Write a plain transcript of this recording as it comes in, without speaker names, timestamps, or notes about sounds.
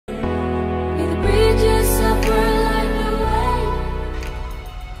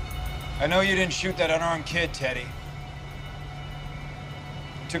I know you didn't shoot that unarmed kid, Teddy.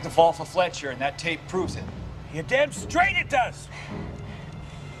 You took the fall for Fletcher, and that tape proves it. You're damn straight it does!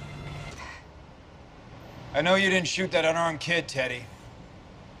 I know you didn't shoot that unarmed kid, Teddy.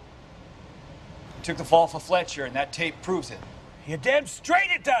 You took the fall for Fletcher, and that tape proves it. You're damn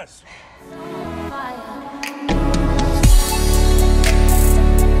straight it does!